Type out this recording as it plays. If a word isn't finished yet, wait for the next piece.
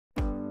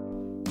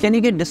Can you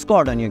get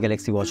Discord on your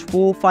Galaxy Watch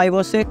 4, 5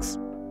 or 6?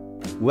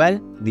 Well,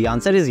 the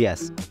answer is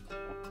yes.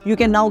 You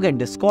can now get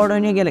Discord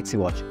on your Galaxy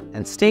Watch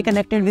and stay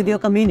connected with your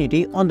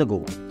community on the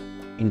go.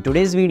 In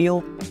today's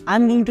video,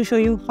 I'm going to show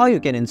you how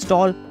you can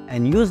install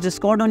and use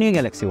Discord on your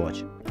Galaxy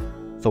Watch.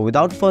 So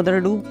without further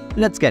ado,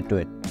 let's get to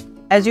it.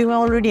 As you may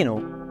already know,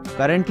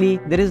 currently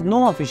there is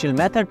no official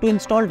method to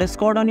install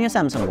Discord on your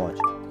Samsung Watch,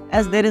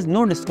 as there is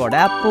no Discord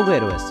app for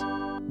Wear OS.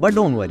 But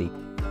don't worry,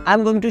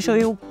 I'm going to show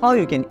you how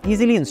you can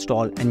easily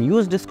install and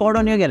use Discord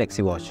on your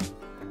Galaxy Watch.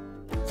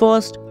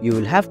 First, you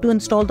will have to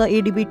install the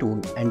ADB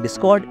tool and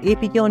Discord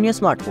APK on your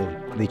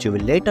smartphone, which you will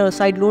later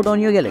sideload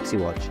on your Galaxy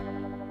Watch.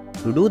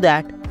 To do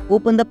that,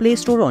 open the Play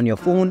Store on your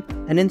phone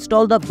and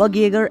install the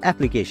Bugyaeger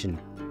application.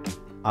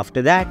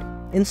 After that,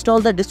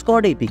 install the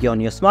Discord APK on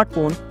your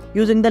smartphone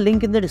using the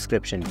link in the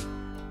description.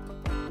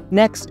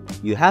 Next,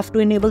 you have to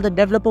enable the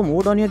developer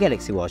mode on your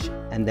Galaxy Watch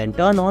and then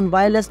turn on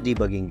wireless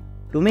debugging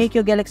to make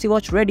your Galaxy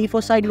Watch ready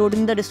for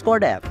sideloading the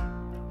Discord app.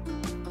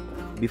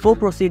 Before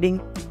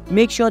proceeding,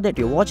 make sure that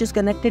your watch is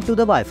connected to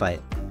the Wi-Fi.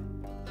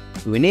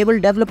 To enable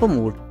developer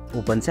mode,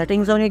 open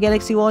Settings on your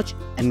Galaxy Watch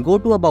and go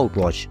to About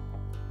Watch.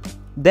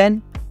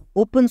 Then,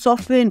 open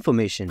Software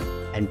Information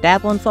and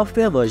tap on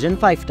Software Version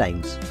 5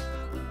 times.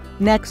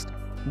 Next,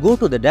 go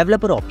to the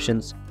Developer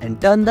options and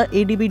turn the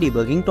ADB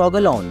debugging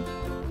toggle on.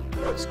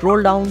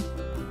 Scroll down,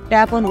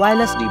 tap on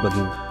Wireless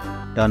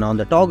Debugging, turn on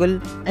the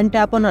toggle and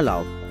tap on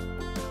Allow.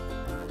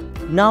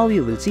 Now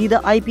you will see the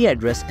IP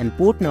address and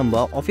port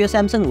number of your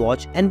Samsung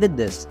Watch, and with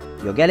this,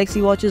 your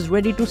Galaxy Watch is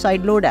ready to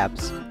sideload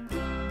apps.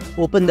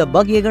 Open the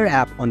Bugyaeger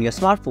app on your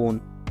smartphone,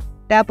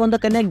 tap on the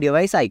Connect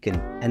Device icon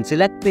and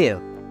select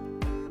Pair.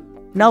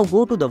 Now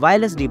go to the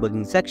Wireless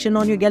Debugging section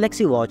on your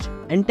Galaxy Watch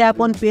and tap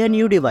on Pair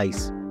New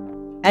Device.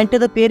 Enter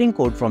the pairing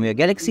code from your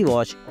Galaxy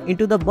Watch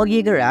into the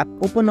Bugyaeger app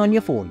open on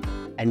your phone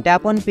and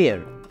tap on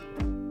Pair.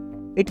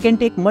 It can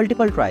take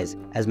multiple tries,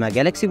 as my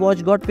Galaxy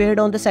Watch got paired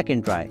on the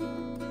second try.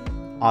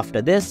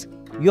 After this,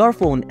 your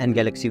phone and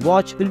Galaxy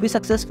Watch will be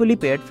successfully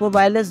paired for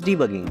wireless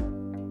debugging.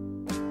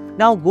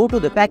 Now go to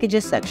the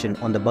Packages section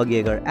on the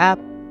Bugyaeger app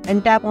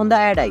and tap on the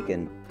Add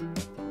icon.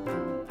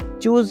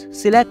 Choose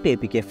Select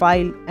APK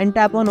File and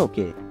tap on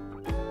OK.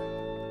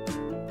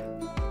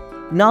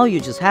 Now you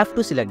just have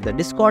to select the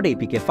Discord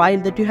APK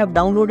file that you have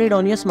downloaded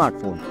on your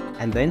smartphone,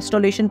 and the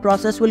installation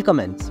process will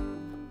commence.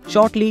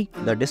 Shortly,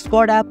 the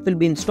Discord app will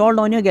be installed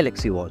on your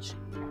Galaxy Watch.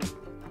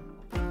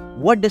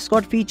 What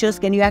Discord features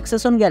can you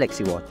access on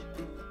Galaxy Watch?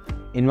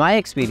 In my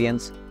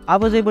experience, I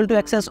was able to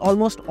access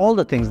almost all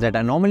the things that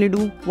I normally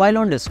do while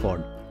on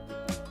Discord.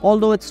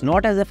 Although it's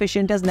not as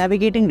efficient as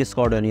navigating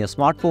Discord on your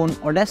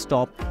smartphone or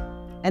desktop,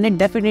 and it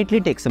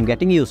definitely takes some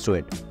getting used to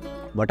it.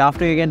 But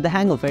after you get the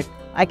hang of it,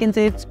 I can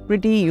say it's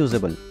pretty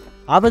usable.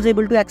 I was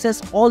able to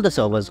access all the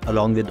servers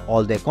along with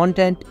all their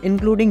content,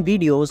 including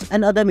videos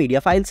and other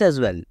media files as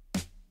well.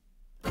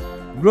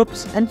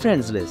 Groups and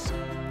Friends List.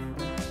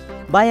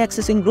 By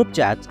accessing group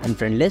chats and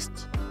friend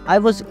lists, I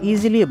was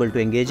easily able to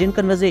engage in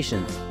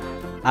conversations.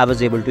 I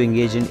was able to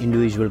engage in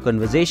individual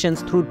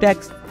conversations through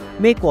text,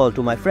 make calls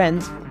to my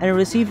friends, and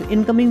receive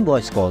incoming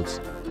voice calls.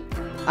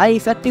 I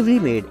effectively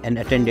made and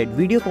attended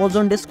video calls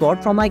on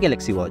Discord from my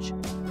Galaxy Watch.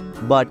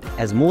 But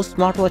as most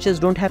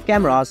smartwatches don't have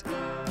cameras,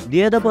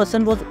 the other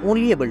person was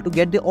only able to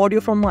get the audio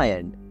from my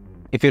end.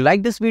 If you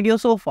like this video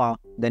so far,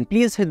 then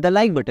please hit the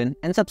like button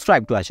and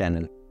subscribe to our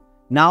channel.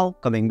 Now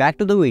coming back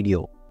to the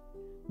video.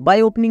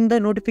 By opening the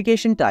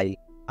notification tile,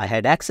 I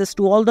had access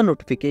to all the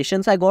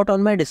notifications I got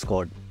on my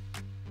Discord.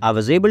 I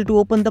was able to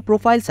open the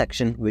profile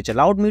section, which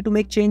allowed me to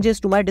make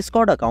changes to my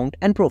Discord account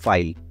and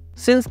profile.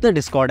 Since the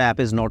Discord app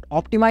is not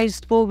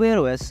optimized for Wear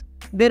OS,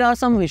 there are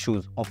some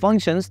issues or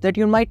functions that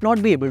you might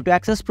not be able to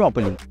access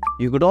properly.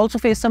 You could also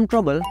face some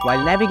trouble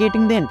while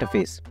navigating the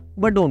interface.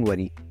 But don't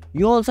worry,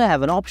 you also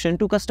have an option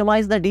to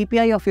customize the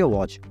DPI of your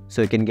watch,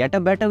 so you can get a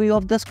better view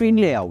of the screen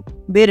layout.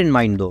 Bear in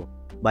mind though,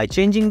 by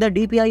changing the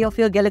DPI of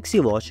your Galaxy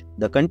Watch,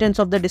 the contents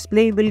of the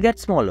display will get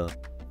smaller.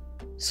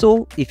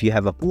 So, if you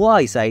have a poor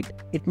eyesight,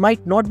 it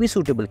might not be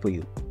suitable for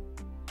you.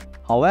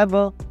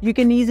 However, you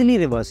can easily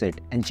reverse it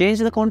and change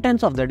the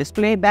contents of the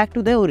display back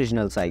to their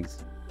original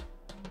size.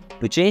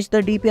 To change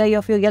the DPI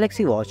of your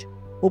Galaxy Watch,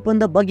 open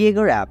the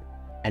Bugyaeger app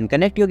and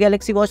connect your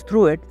Galaxy Watch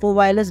through it for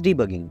wireless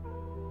debugging.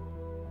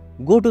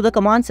 Go to the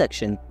command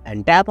section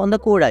and tap on the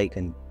code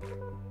icon.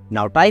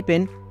 Now type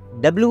in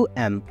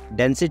WM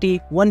Density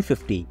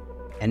 150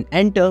 and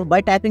enter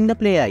by tapping the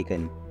play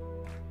icon.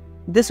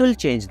 This will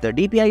change the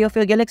DPI of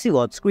your Galaxy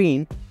Watch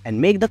screen and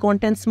make the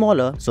content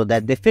smaller so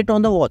that they fit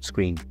on the watch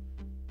screen.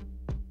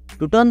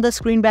 To turn the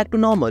screen back to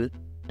normal,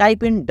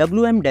 type in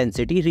WM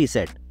Density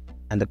Reset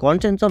and the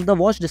contents of the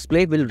watch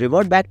display will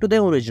revert back to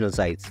their original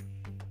size.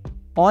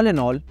 All in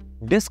all,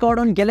 Discord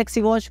on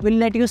Galaxy Watch will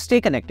let you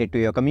stay connected to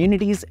your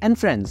communities and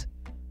friends.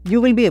 You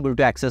will be able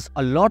to access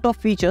a lot of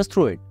features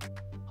through it.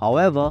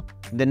 However,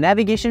 the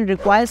navigation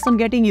requires some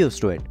getting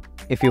used to it.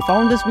 If you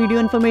found this video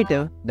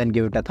informative, then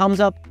give it a thumbs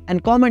up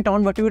and comment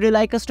on what you would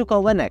like us to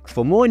cover next.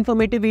 For more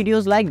informative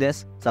videos like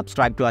this,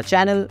 subscribe to our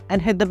channel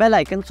and hit the bell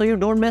icon so you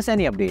don't miss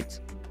any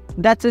updates.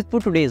 That's it for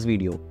today's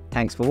video.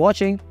 Thanks for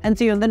watching and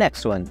see you in the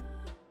next one.